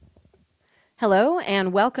Hello,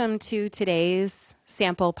 and welcome to today's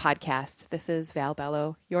sample podcast. This is Val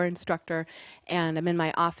Bello, your instructor, and I'm in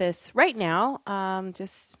my office right now,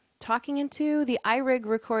 just talking into the iRig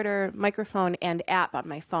recorder microphone and app on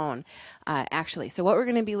my phone, actually. So what we're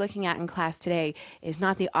going to be looking at in class today is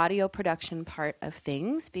not the audio production part of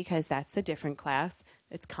things, because that's a different class.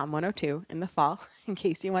 It's COM 102 in the fall, in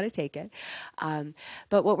case you want to take it.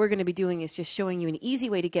 But what we're going to be doing is just showing you an easy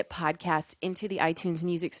way to get podcasts into the iTunes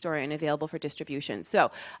Music Store and available for distribution.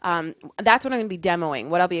 So that's what I'm going to be demoing.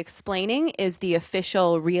 What I'll be explaining is the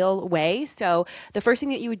official, real way. So the first thing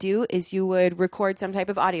that you would do is you would record some type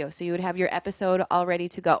of audio. So you would have your episode all ready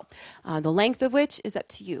to go. The length of which is up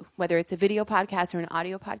to you. Whether it's a video podcast or an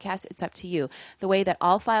audio podcast, it's up to you. The way that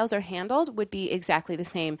all files are handled would be exactly the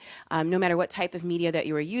same, no matter what type of media that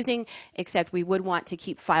you are using, except we would want to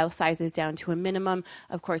keep file sizes down to a minimum.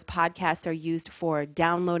 Of course, podcasts are used for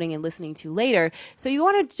downloading and listening to later. So you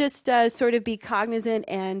want to just sort of be cognizant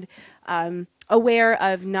and aware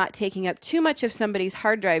of not taking up too much of somebody's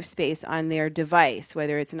hard drive space on their device,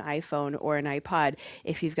 whether it's an iPhone or an iPod.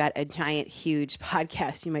 If you've got a giant, huge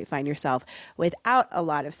podcast, you might find yourself without a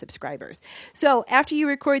lot of subscribers. So after you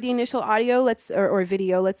record the initial audio, or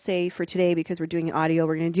video, let's say for today, because we're doing audio,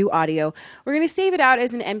 we're going to do audio. We're going to save it out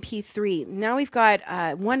as an MP3. Now we've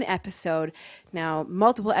got one episode. Now,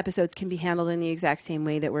 multiple episodes can be handled in the exact same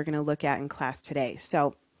way that we're going to look at in class today.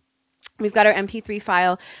 So we've got our MP3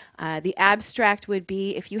 file. The abstract would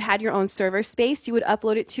be, if you had your own server space, you would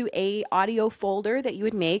upload it to a audio folder that you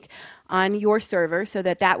would make on your server so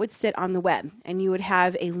that that would sit on the web and you would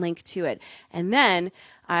have a link to it. And then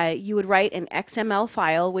you would write an XML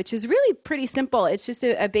file, which is really pretty simple. It's just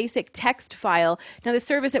a basic text file. Now, the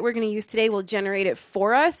service that we're going to use today will generate it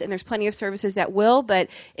for us, and there's plenty of services that will, but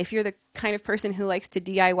if you're the kind of person who likes to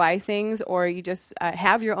DIY things, or you just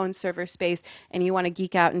have your own server space and you want to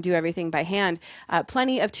geek out and do everything by hand,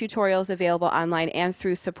 plenty of tutorials available online and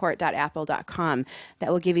through support.apple.com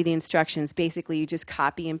that will give you the instructions. Basically, you just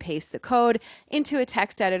copy and paste the code into a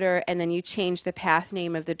text editor, and then you change the path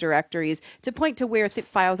name of the directories to point to where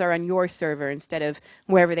files are on your server instead of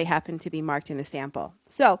wherever they happen to be marked in the sample.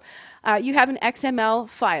 So you have an XML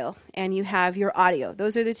file and you have your audio.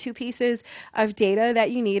 Those are the two pieces of data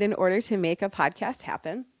that you need in order to make a podcast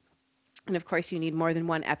happen. And of course, you need more than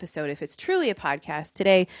one episode if it's truly a podcast.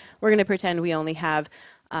 Today, we're going to pretend we only have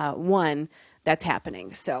one that's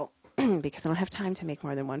happening. So because I don't have time to make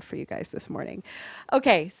more than one for you guys this morning.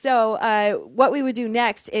 Okay, so what we would do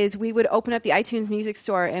next is we would open up the iTunes Music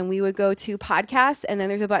Store and we would go to Podcasts, and then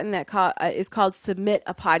there's a button that is called Submit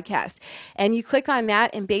a Podcast. And you click on that,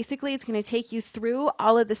 and basically it's going to take you through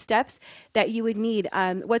all of the steps that you would need.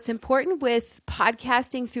 What's important with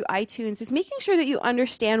podcasting through iTunes is making sure that you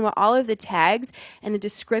understand what all of the tags and the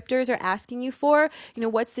descriptors are asking you for. You know,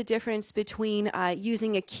 what's the difference between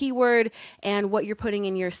using a keyword and what you're putting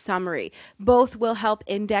in your summary. Both will help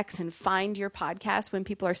index and find your podcast when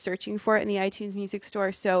people are searching for it in the iTunes Music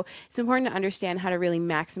Store. So it's important to understand how to really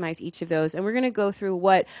maximize each of those. And we're going to go through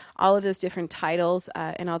what all of those different titles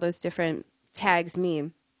and all those different tags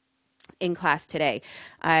mean in class today.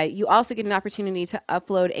 You also get an opportunity to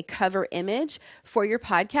upload a cover image for your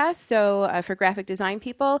podcast. So for graphic design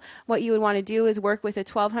people, what you would want to do is work with a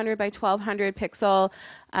 1200 by 1200 pixel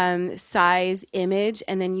size image,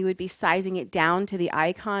 and then you would be sizing it down to the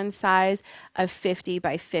icon size of 50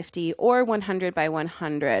 by 50 or 100 by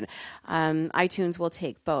 100. iTunes will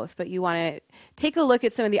take both, but you want to take a look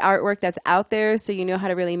at some of the artwork that's out there so you know how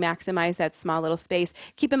to really maximize that small little space.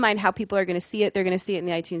 Keep in mind how people are going to see it. They're going to see it in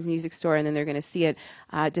the iTunes Music Store, and then they're going to see it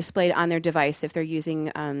displayed on their device if they're using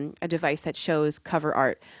a device that shows cover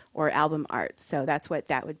art or album art. So that's what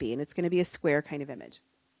that would be, and it's going to be a square kind of image.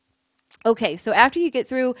 Okay, so after you get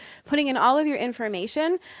through putting in all of your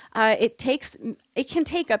information, it can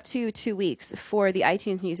take up to 2 weeks for the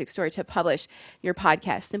iTunes Music Store to publish your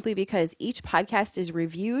podcast, simply because each podcast is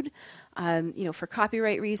reviewed, for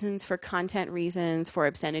copyright reasons, for content reasons, for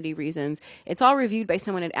obscenity reasons. It's all reviewed by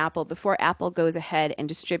someone at Apple before Apple goes ahead and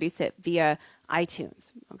distributes it via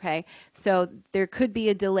iTunes, okay? So there could be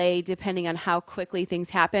a delay depending on how quickly things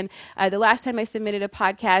happen. The last time I submitted a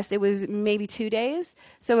podcast, it was maybe 2 days,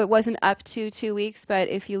 so it wasn't up to 2 weeks, but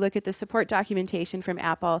if you look at the support documentation from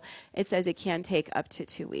Apple, it says it can take up to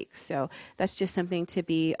 2 weeks. So that's just something to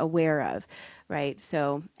be aware of, right?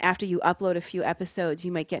 So after you upload a few episodes,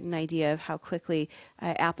 you might get an idea of how quickly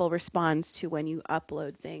Apple responds to when you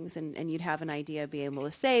upload things, and you'd have an idea of being able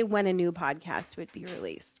to say when a new podcast would be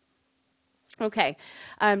released. Okay.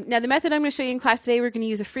 Now, the method I'm going to show you in class today, we're going to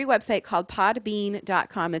use a free website called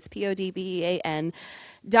podbean.com. It's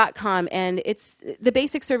podbean.com. And the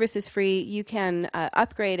basic service is free. You can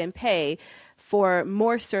upgrade and pay for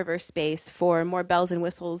more server space, for more bells and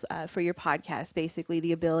whistles for your podcast, basically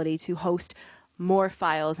the ability to host more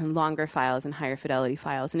files and longer files and higher fidelity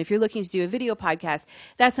files. And if you're looking to do a video podcast,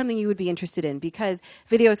 that's something you would be interested in because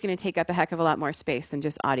video is going to take up a heck of a lot more space than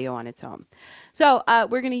just audio on its own. So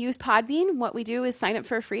we're going to use Podbean. What we do is sign up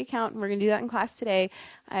for a free account, and we're going to do that in class today.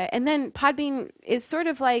 And then Podbean is sort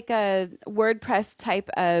of like a WordPress type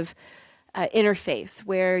of interface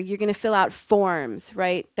where you're going to fill out forms,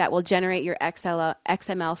 right, that will generate your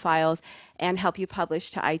XML files and help you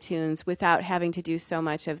publish to iTunes without having to do so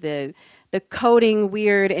much of the coding,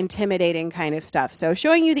 weird, intimidating kind of stuff. So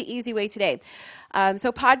showing you the easy way today.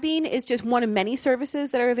 So Podbean is just one of many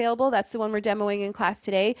services that are available. That's the one we're demoing in class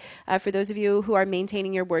today. For those of you who are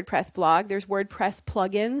maintaining your WordPress blog, there's WordPress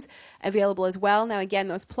plugins available as well. Now, again,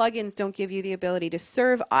 those plugins don't give you the ability to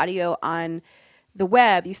serve audio on the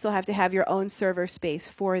web. You still have to have your own server space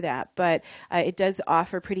for that, but it does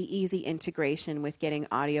offer pretty easy integration with getting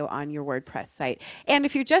audio on your WordPress site. And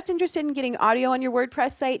if you're just interested in getting audio on your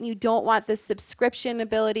WordPress site and you don't want the subscription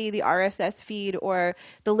ability, the RSS feed, or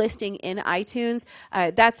the listing in iTunes,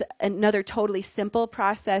 that's another totally simple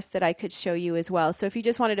process that I could show you as well. So if you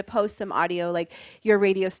just wanted to post some audio, like you're a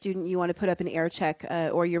radio student, you want to put up an air check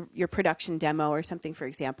or your production demo or something, for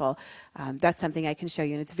example, that's something I can show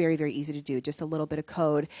you, and it's very, very easy to do, just a little bit of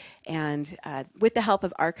code, and with the help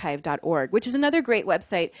of archive.org, which is another great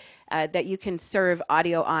website that you can serve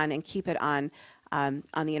audio on and keep it on the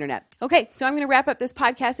internet. Okay, so I'm going to wrap up this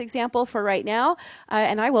podcast example for right now,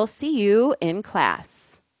 and I will see you in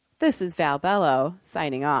class. This is Val Bello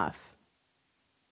signing off.